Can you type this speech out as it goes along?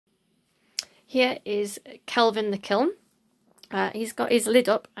Here is Kelvin the kiln. He's got his lid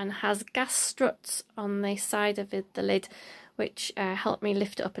up and has gas struts on the side of the lid, which help me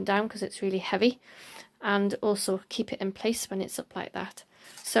lift it up and down because it's really heavy, and also keep it in place when it's up like that.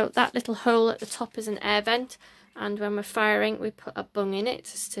 So that little hole at the top is an air vent, and when we're firing we put a bung in it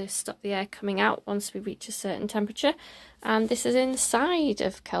just to stop the air coming out once we reach a certain temperature. And this is inside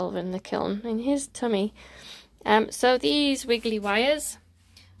of Kelvin the kiln, in his tummy. So these wiggly wires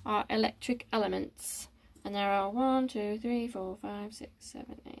are electric elements, and there are 1, 2, 3, 4, 5, 6,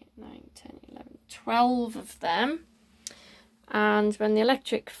 7, 8, 9, 10, 11, 12 of them. And when the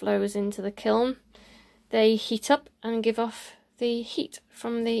electric flows into the kiln, they heat up and give off the heat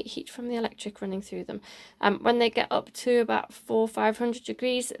from the electric running through them. When they get up to about 400-500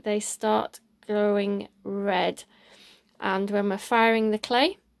 degrees, they start glowing red. And when we're firing the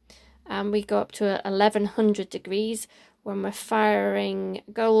clay, we go up to 1100 degrees. When we're firing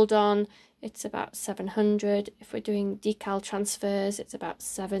gold on, it's about 700. If we're doing decal transfers, it's about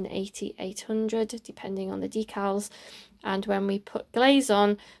 780, 800, depending on the decals. And when we put glaze on,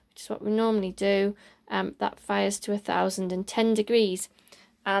 which is what we normally do, that fires to 1010 degrees.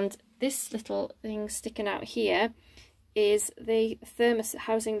 And this little thing sticking out here is the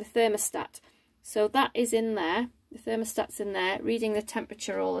housing the thermostat. So that is in there, the thermostat's in there, reading the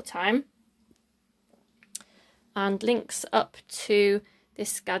temperature all the time, and links up to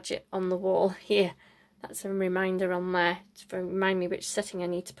this gadget on the wall here. That's a reminder on there to remind me which setting I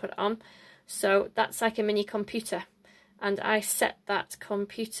need to put it on. So that's like a mini computer, and I set that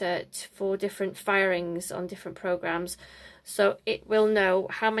computer for different firings on different programs, so it will know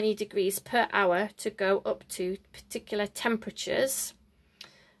how many degrees per hour to go up to particular temperatures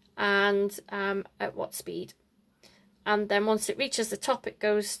and at what speed. And then once it reaches the top,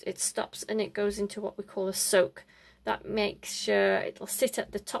 it stops and it goes into what we call a soak. That makes sure it'll sit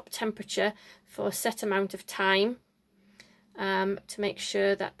at the top temperature for a set amount of time, to make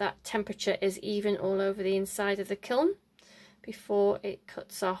sure that that temperature is even all over the inside of the kiln before it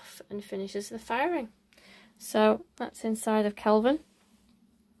cuts off and finishes the firing. So that's inside of Kelvin,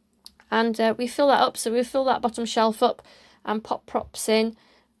 and we fill that up. So we fill that bottom shelf up and pop props in,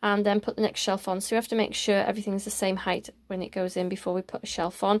 and then put the next shelf on. So we have to make sure everything's the same height when it goes in before we put a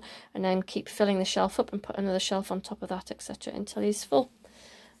shelf on, and then keep filling the shelf up and put another shelf on top of that, etc., until he's full.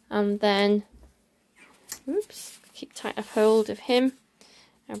 And then, oops, keep tight of hold of him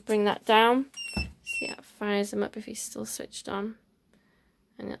and bring that down. See how it fires him up if he's still switched on,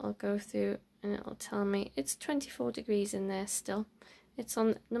 and it'll go through and it'll tell me it's 24 degrees in there still. It's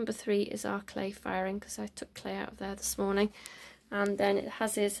on number 3 is our clay firing, because I took clay out of there this morning. And then it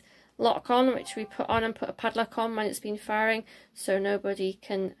has his lock on, which we put on and put a padlock on when it's been firing, so nobody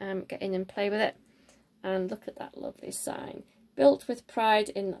can get in and play with it. And look at that lovely sign, built with pride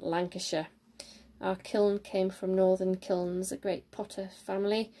in Lancashire. Our kiln came from Northern Kilns, a great potter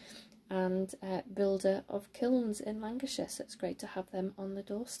family and builder of kilns in Lancashire, so it's great to have them on the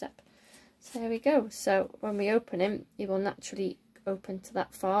doorstep. So there we go. So when we open him, he will naturally open to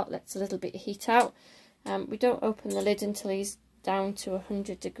that far, lets a little bit of heat out. We don't open the lid until he's down to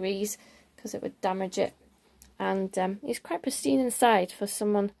 100 degrees because it would damage it, and he's quite pristine inside for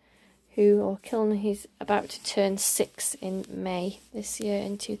someone or kiln. He's about to turn 6 in May this year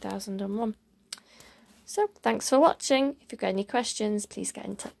in 2001. So thanks for watching. If you've got any questions, please get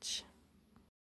in touch.